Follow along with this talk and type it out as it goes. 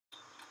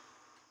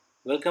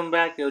Welcome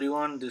back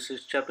everyone, this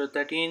is chapter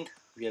 13th.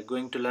 We are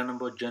going to learn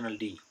about journal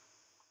D.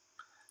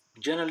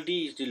 Journal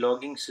D is the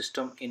logging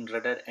system in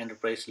Red Hat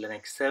Enterprise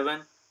Linux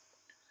 7.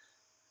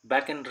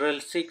 Back in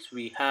RHEL 6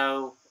 we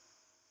have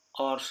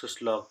our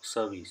syslog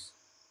service.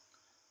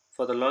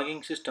 For the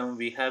logging system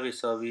we have a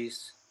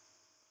service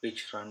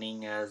which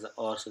running as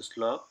our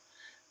syslog.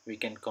 We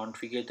can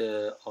configure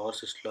the our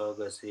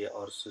syslog as a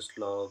our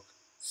syslog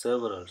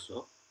server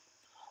also.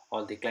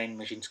 All the client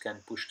machines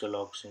can push the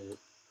logs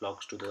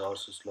to the our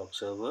syslog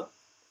server.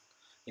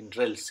 In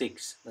RHEL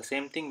 6 the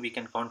same thing we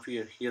can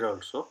configure here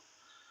also,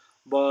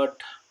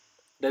 but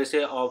there is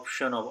a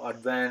option of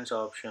advanced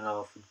option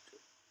of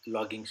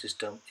logging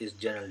system is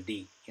journal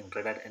D in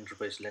Red Hat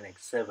Enterprise Linux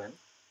 7,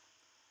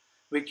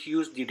 which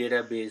use the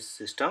database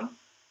system.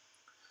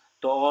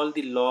 So all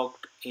the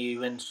logged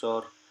events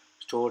are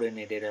stored in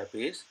a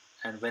database,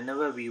 and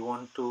whenever we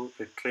want to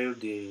retrieve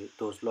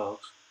those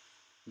logs,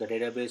 the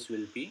database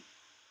will be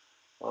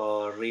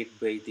read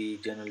by the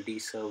journal D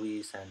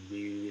service, and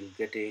we will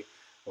get a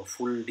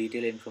full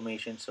detailed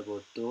information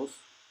about those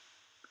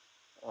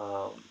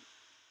um,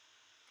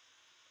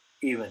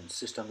 events,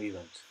 system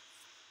events.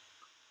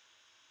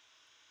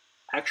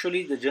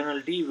 Actually, the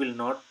journal D will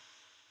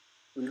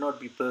not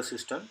be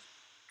persistent.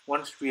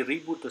 Once we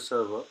reboot the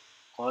server,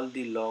 all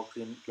the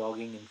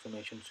logging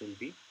information will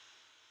be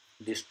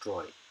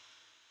destroyed.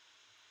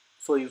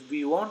 So if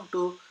we want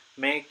to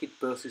make it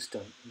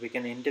persistent, we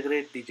can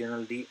integrate the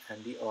journal D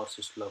and the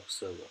rsyslog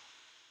server.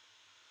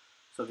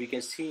 So we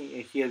can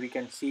see here, we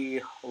can see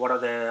what are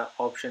the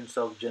options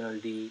of journal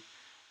D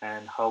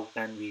and how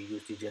can we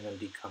use the journal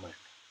D command.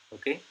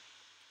 Okay,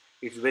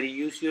 it's very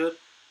user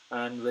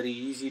and very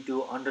easy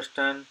to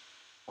understand.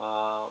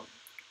 uh,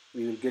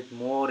 we will get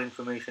more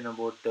information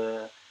about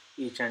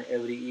each and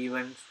every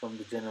event from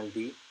the journal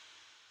D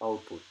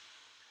output.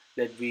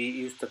 Let we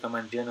use the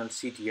command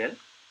journalctl.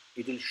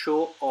 It will show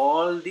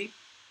all the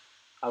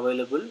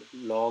available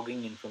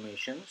logging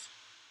informations.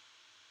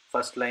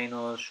 First line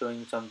was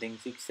showing something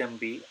 6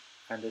 MB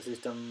and the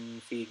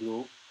system C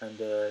group and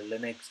the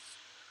Linux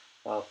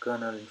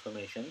kernel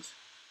informations.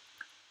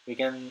 We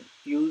can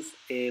use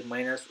a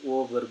 -o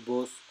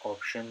verbose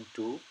option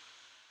to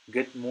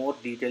get more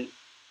detailed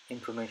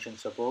information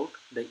about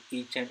the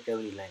each and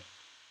every line.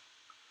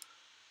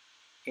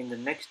 In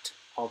the next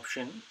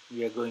option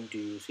we are going to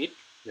use it.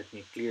 Let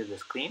me clear the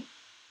screen.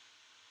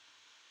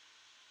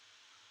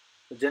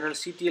 The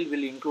journalctl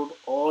will include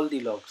all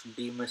the logs,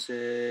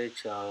 dmesg,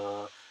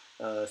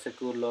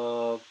 secure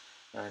log,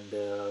 and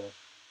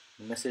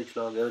message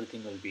log.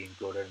 Everything will be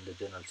included in the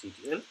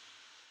journalctl.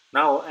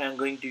 Now I am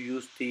going to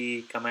use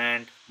the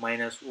command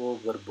 -o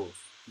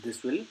verbose. This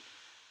will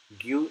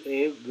give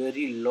a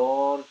very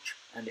large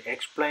and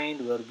explained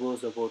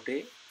verbose about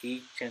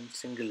each and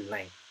single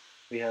line.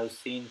 We have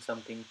seen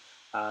something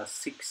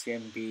 6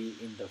 MB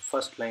in the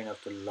first line of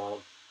the log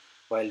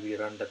while we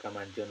run the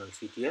command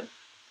journalctl.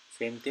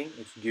 Same thing,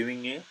 it's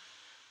giving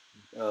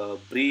a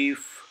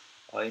brief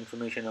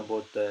information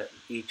about the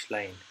each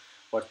line.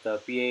 What's the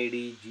PID,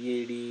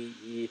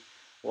 GID,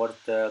 what's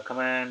the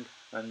command,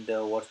 and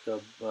what's the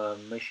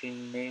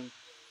machine name,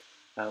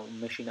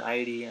 machine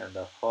ID, and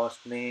the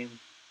host name,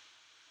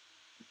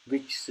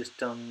 which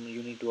system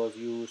unit was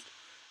used,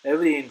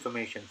 every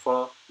information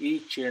for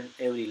each and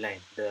every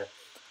line. The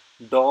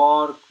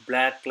dark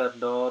black color,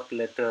 dark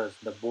letters,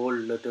 the bold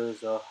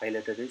letters are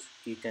highlighted is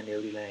each and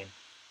every line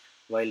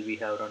while we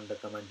have run the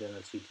command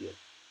journalctl.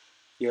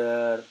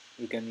 Here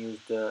we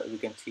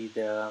can see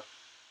the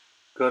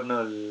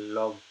kernel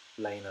log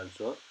line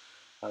also.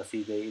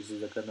 See, this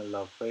is the kernel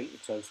log file.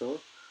 It's also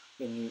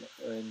in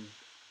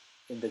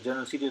the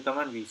journalctl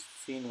command we've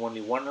seen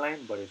only one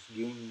line, but it's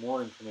giving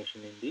more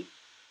information in the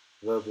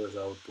verbose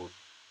output.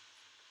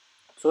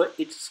 So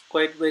it's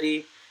quite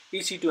very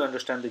easy to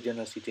understand the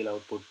journalctl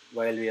output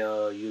while we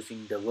are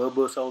using the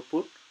verbose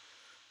output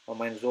or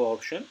 -o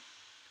option.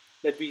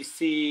 Let me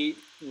see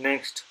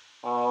next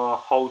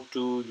how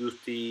to use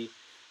the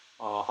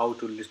how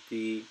to list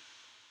the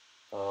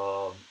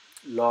uh,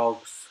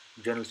 logs,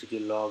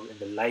 journalctl log in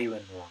the live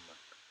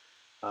environment.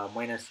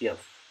 -f,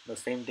 the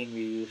same thing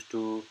we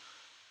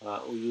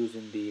use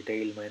in the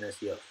tail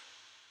 -f.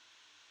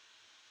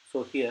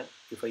 So here,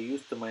 if I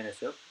use the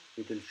 -f,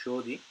 it will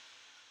show the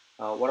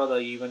what are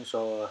the events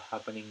are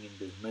happening in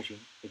this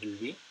machine. It will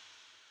be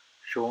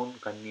shown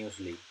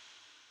continuously.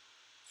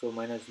 So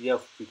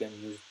 -f we can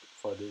use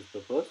for this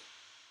purpose.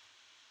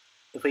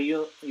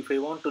 If I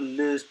want to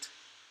list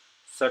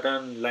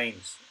certain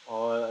lines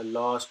or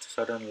lost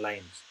certain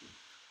lines,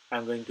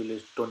 I'm going to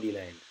list 20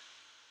 lines.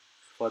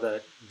 For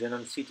that,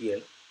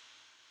 journalctl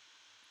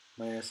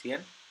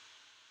 -n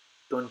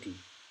 20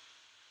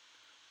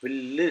 will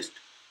list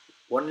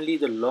only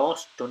the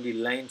last 20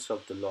 lines of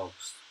the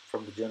logs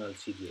from the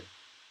journalctl,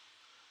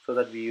 so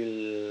that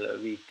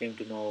we came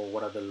to know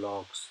what are the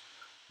logs,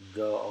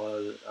 the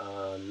all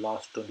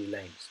last 20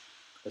 lines.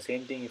 The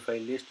same thing, if I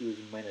list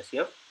using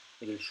 -f,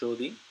 it will show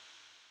the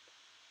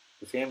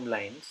same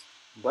lines,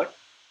 but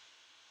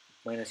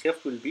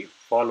 -f will be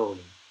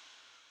following.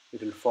 It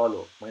will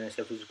follow.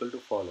 -f is equal to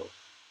follow.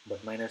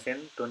 but minus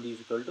n 20 is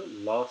equal to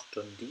last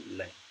 20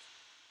 lines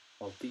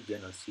of the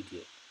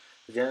journalctl.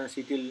 The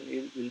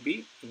journalctl will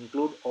be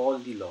include all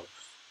the logs,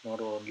 not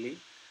only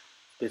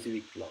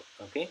specific log.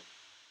 Okay,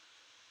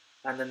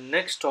 and the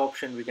next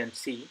option we can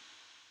see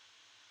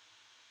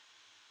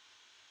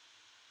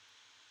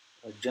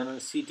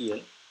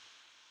journalctl,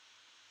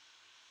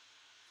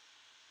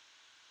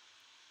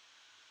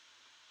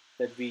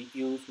 that we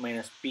use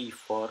minus p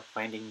for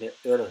finding the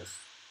errors.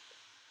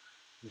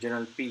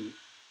 Journal p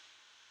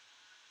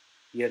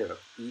error,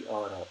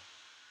 error,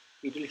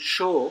 it will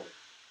show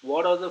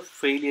what are the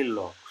failure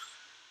logs.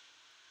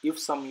 If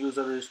some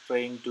user is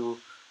trying to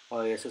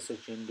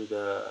SSH into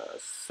the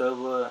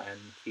server and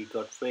he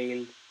got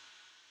failed,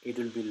 it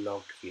will be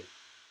logged here.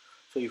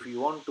 So if you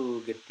want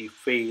to get the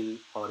fail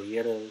or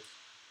errors,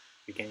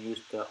 you can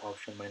use the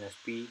option minus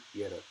p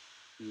error,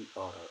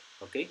 error.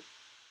 Okay.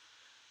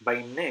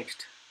 By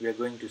next, we are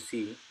going to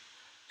see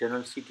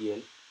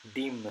journalctl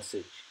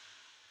dmesg.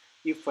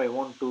 If I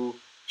want to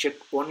check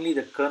only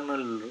the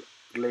kernel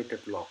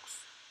related logs,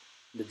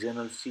 the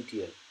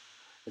journalctl,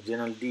 the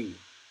journal D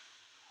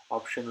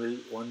option will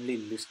only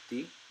list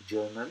the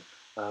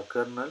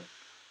kernel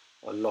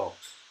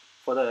logs.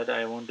 For that,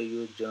 I want to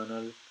use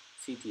journalctl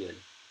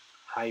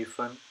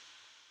hyphen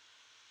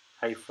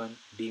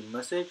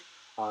dmesg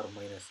or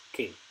minus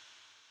k.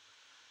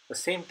 The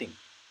same thing,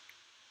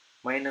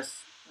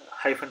 minus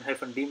hyphen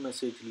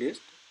dmesg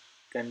list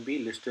can be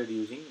listed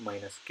using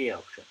minus k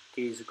option.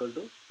 K is equal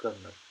to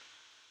kernel.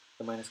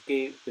 The minus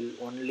k will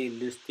only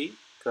list the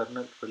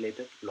kernel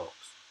related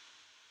logs.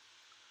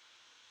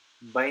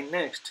 By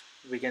next,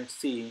 we can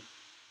see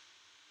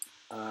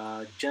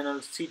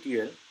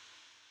journalctl.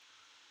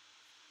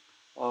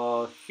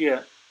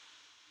 Here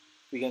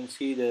we can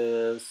see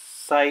the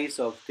size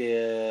of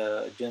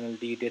the journal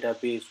D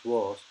database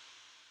was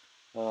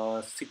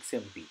 6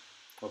 MB.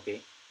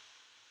 Okay,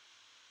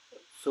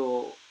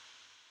 so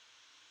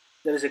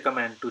there is a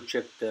command to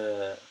check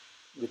the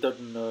without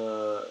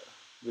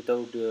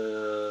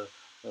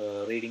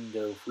reading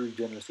the full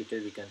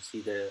journalctl. We can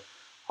see the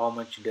how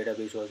much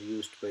database was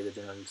used by the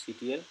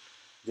journalctl.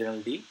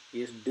 Journal D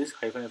is disk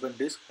hyphen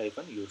disk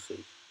hyphen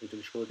usage. It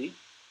will show the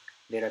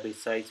database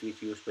size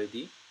which used by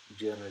the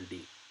journal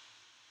D.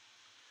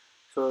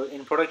 So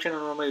in production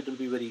environment, it will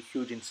be very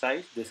huge in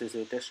size. This is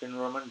a test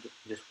environment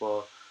just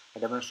for a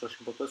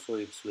demonstration purpose, so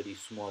it's very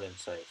small in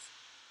size.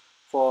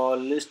 For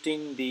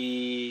listing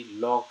the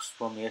logs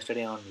from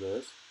yesterday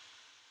onwards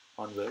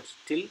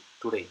till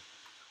today,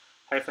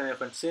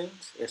 hyphen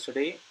since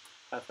yesterday,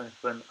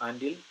 hyphen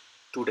until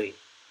today.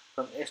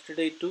 From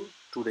yesterday to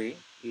today,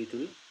 it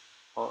will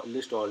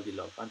list all the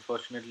logs.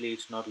 Unfortunately,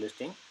 it's not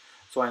listing,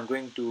 so I'm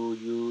going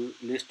to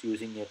list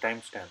using a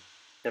timestamp.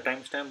 The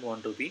timestamp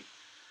want to be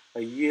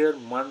a year,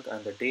 month,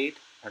 and the date,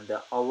 and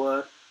the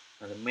hour,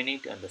 and the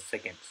minute, and the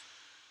seconds.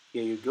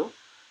 Here you go.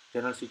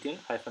 Journalctl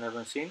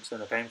hyphen since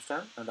and the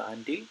timestamp and the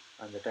until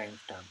and the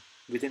timestamp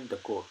within the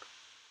code.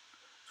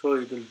 So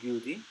it will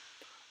give the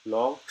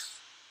logs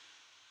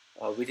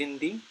within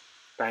the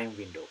time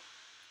window.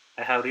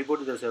 I have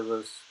rebooted the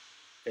servers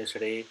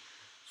yesterday,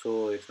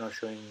 so it's not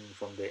showing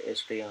from the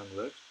yesterday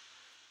onwards.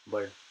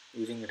 But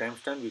using the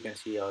timestamp, we can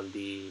see all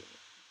the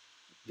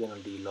journal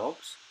D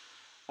logs.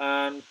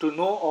 And to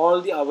know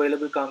all the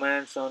available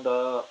commands on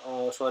the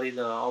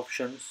the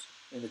options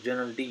in the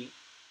journalctl,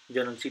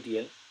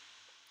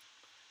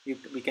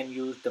 we can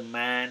use the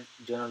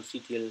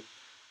journalctl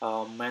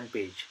man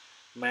page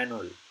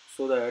manual,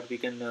 so that we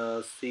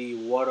can see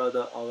what are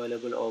the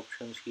available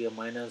options here.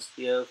 Minus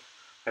f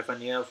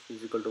hyphen f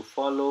is equal to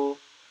follow,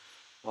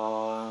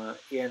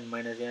 n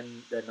minus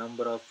n the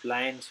number of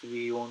lines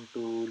we want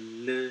to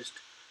list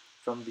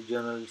from the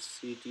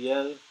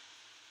journalctl,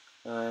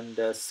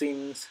 and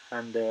since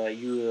and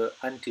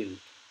until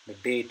the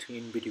date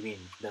in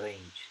between the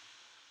range,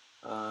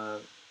 uh,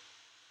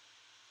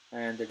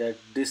 and the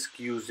disk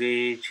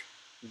usage.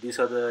 These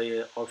are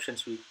the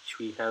options which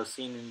we have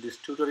seen in this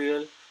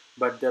tutorial,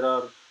 but there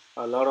are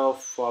a lot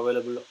of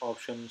available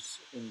options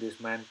in this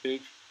man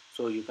page,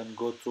 so you can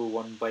go through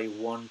one by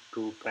one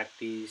to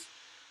practice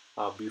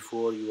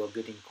before you are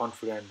getting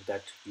confident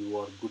that you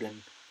are good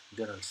in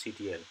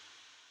journalctl.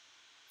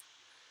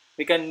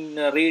 We can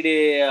read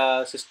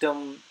a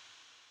system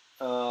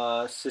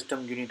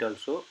unit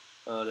also.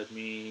 Let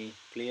me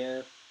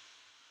clear.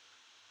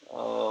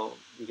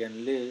 We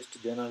can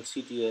list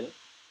journalctl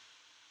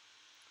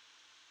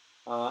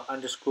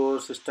underscore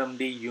system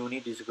D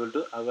unit is equal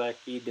to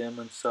Avaki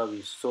daemon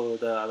service. So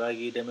the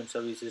Avaki daemon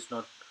service is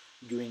not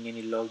giving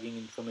any logging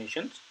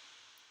information.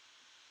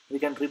 We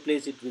can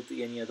replace it with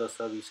any other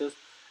services,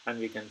 and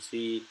we can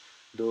see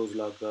those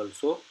logs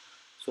also.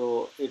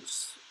 So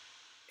it's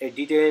a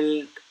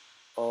detailed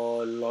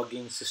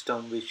logging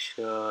system which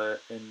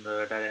in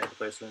Red Hat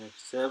Enterprise Linux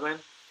 7.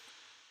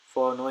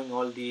 For knowing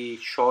all the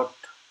short,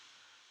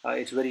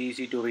 it's very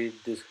easy to read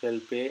this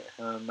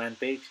man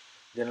page.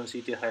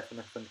 Journalctl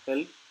hyphen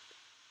help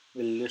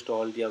will list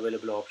all the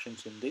available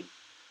options in the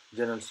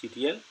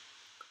journalctl.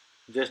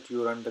 Just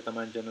you run the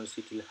command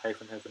journalctl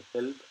hyphen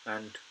help,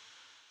 and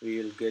we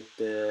will get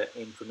the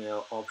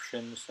information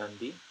options and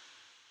the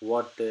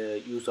what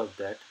the use of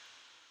that.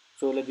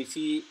 So let me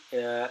see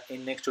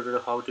in next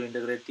tutorial how to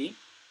integrate the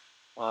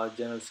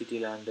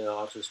journalctl and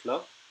RSS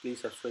log.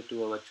 Please subscribe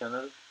to our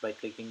channel by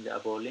clicking the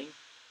above link.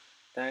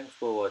 Thanks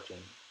for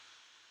watching.